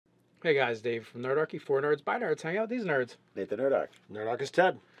Hey guys, Dave from Nerdarchy, for nerds, by nerds, hang out with these nerds. Nathan Nerdarch. Nerdarchy is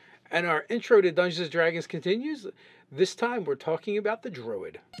Ted. And our intro to Dungeons & Dragons continues. This time we're talking about the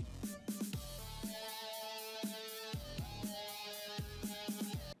Druid.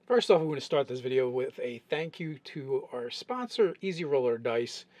 First off, we want to start this video with a thank you to our sponsor, Easy Roller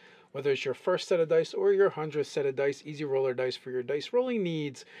Dice. Whether it's your first set of dice or your 100th set of dice, Easy Roller Dice for your dice rolling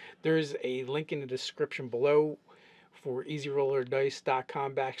needs. There's a link in the description below for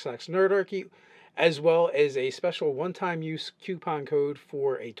easyrollerdice.com/nerdarchy, as well as a special one-time use coupon code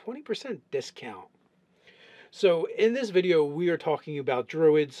for a 20% discount. So in this video, we are talking about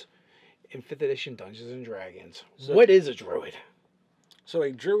druids in 5th edition Dungeons & Dragons. What is a druid? So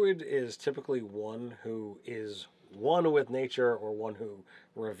a druid is typically one who is one with nature or one who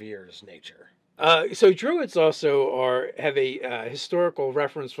reveres nature. So druids also have a historical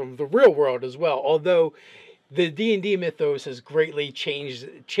reference from the real world as well, although the D&D mythos has greatly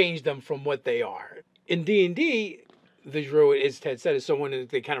changed them from what they are. In D&D, the druid, as Ted said, is someone that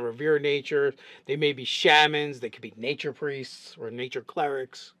they kind of revere nature. They may be shamans, they could be nature priests or nature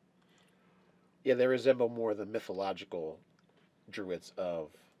clerics. Yeah, they resemble more the mythological druids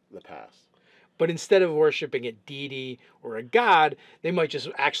of the past. But instead of worshiping a deity or a god, they might just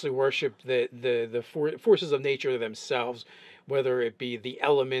actually worship the forces of nature themselves, whether it be the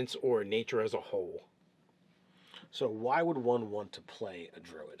elements or nature as a whole. So why would one want to play a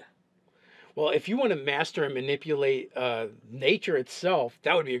druid? Well, if you want to master and manipulate nature itself,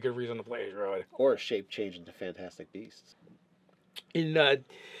 that would be a good reason to play a druid. Or shape change into fantastic beasts. In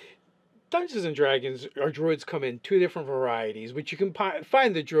Dungeons & Dragons, our druids come in two different varieties, which you can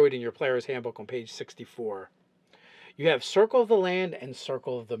find the druid in your player's handbook on page 64. You have Circle of the Land and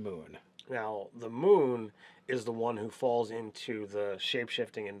Circle of the Moon. Now, the moon is the one who falls into the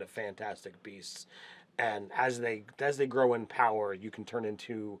shape-shifting into fantastic beasts. And as they grow in power, you can turn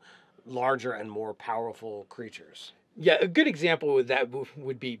into larger and more powerful creatures. Yeah, a good example of that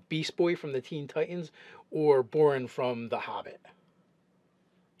would be Beast Boy from the Teen Titans or Borin from The Hobbit.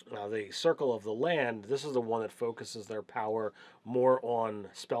 Now, the Circle of the Land, this is the one that focuses their power more on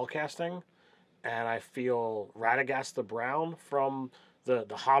spellcasting. And I feel Radagast the Brown from the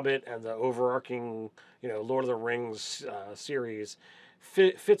Hobbit and the overarching, Lord of the Rings series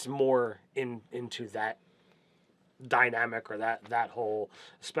fits more into that dynamic or that whole,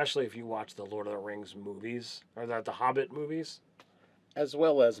 especially if you watch the Lord of the Rings movies or the Hobbit movies. As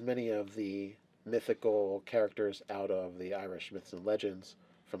well as many of the mythical characters out of the Irish myths and legends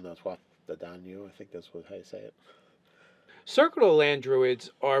from the Tuatha De Danann, I think that's how you say it. Circle of the Land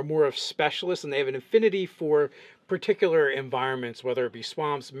druids are more of specialists, and they have an affinity for particular environments, whether it be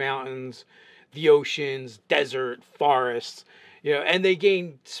swamps, mountains, the oceans, desert, forests, and they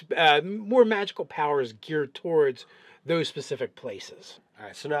gain more magical powers geared towards those specific places. All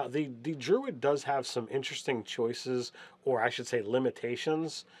right, so now the druid does have some interesting choices, or I should say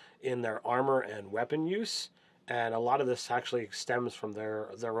limitations, in their armor and weapon use. And a lot of this actually stems from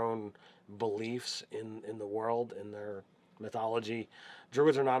their own beliefs in the world, in their mythology.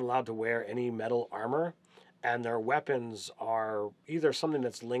 Druids are not allowed to wear any metal armor, and their weapons are either something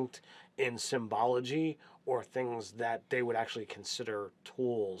that's linked in symbology or things that they would actually consider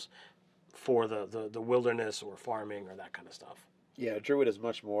tools for the wilderness or farming or that kind of stuff. Yeah, druid is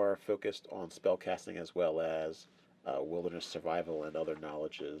much more focused on spellcasting as well as wilderness survival and other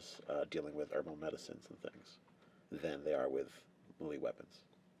knowledges dealing with herbal medicines and things than they are with melee weapons.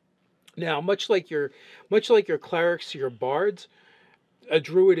 Now, much like your clerics, your bards, a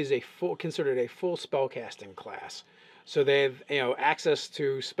druid is considered a full spellcasting class. So they have access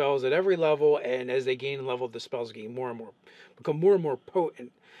to spells at every level, and as they gain in level, the spells become more and more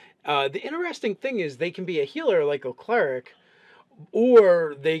potent. The interesting thing is they can be a healer like a cleric,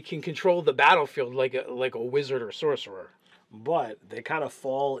 or they can control the battlefield like a wizard or sorcerer. But they kind of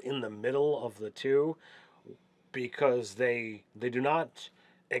fall in the middle of the two because they do not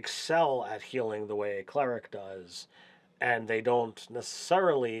excel at healing the way a cleric does, and they don't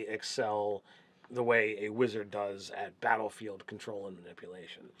necessarily excel the way a wizard does at battlefield control and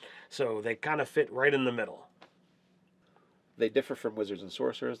manipulation. So they kind of fit right in the middle. They differ from wizards and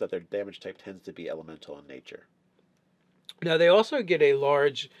sorcerers that their damage type tends to be elemental in nature. Now, they also get a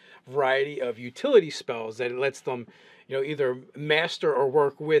large variety of utility spells that lets them, either master or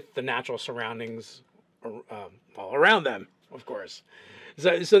work with the natural surroundings all around them, of course.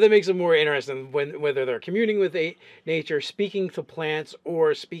 So that makes it more interesting whether they're communing with nature, speaking to plants,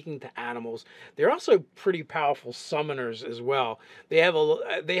 or speaking to animals. They're also pretty powerful summoners as well. They have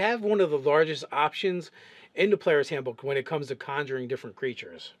one of the largest options in the player's handbook when it comes to conjuring different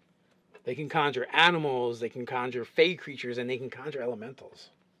creatures. They can conjure animals, they can conjure fey creatures, and they can conjure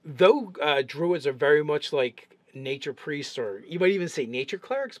elementals. though druids are very much like nature priests, or you might even say nature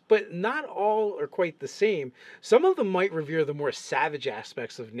clerics, but not all are quite the same. Some of them might revere the more savage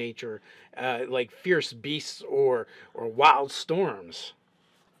aspects of nature, like fierce beasts or wild storms.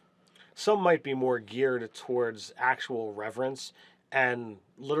 Some might be more geared towards actual reverence and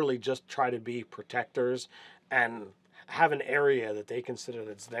literally just try to be protectors and have an area that they consider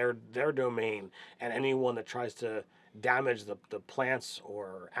that's their domain, and anyone that tries to damage the plants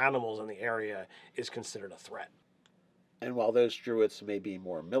or animals in the area is considered a threat. And while those druids may be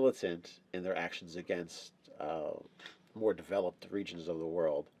more militant in their actions against more developed regions of the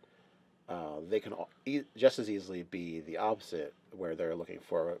world, they can just as easily be the opposite, where they're looking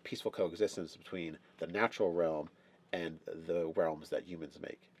for a peaceful coexistence between the natural realm and the realms that humans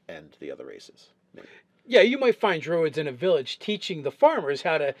make and the other races make. Yeah, you might find druids in a village teaching the farmers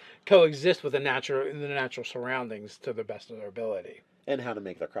how to coexist with the natural surroundings to the best of their ability. And how to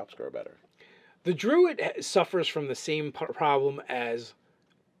make their crops grow better. The druid suffers from the same problem as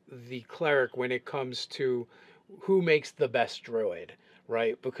the cleric when it comes to who makes the best druid,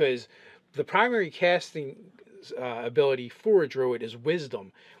 right? Because the primary casting ability for a druid is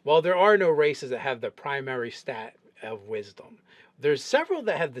wisdom. While there are no races that have the primary stat of wisdom, there's several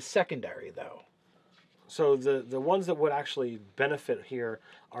that have the secondary, though. So the ones that would actually benefit here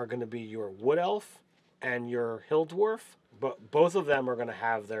are going to be your wood elf and your hill dwarf, but both of them are going to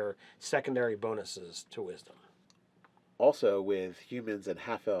have their secondary bonuses to wisdom. Also, with humans and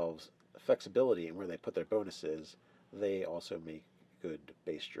half elves flexibility in where they put their bonuses, they also make good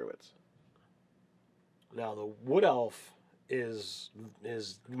base druids. Now the wood elf is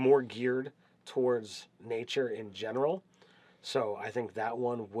more geared towards nature in general, so I think that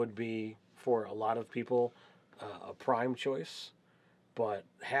one would be for a lot of people a prime choice. But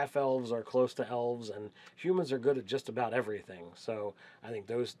half elves are close to elves, and humans are good at just about everything. So I think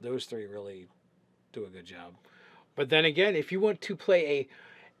those three really do a good job. But then again, if you want to play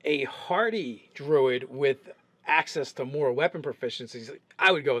a hardy druid with access to more weapon proficiencies,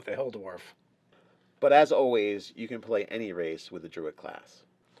 I would go with the hill dwarf. But as always, you can play any race with the druid class.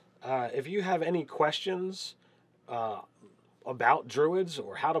 If you have any questions about druids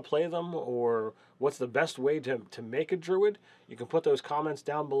or how to play them or what's the best way to make a druid, you can put those comments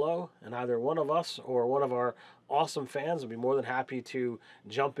down below, and either one of us or one of our awesome fans will be more than happy to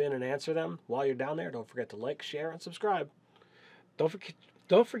jump in and answer them. While you're down there, don't forget to like, share, and subscribe. Don't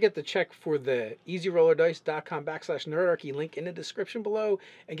forget to check for the easyrollerdice.com/nerdarchy link in the description below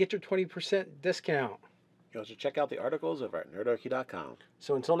and get your 20% discount. You also check out the articles over at nerdarchy.com.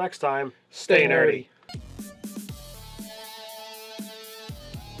 So until next time, Stay nerdy.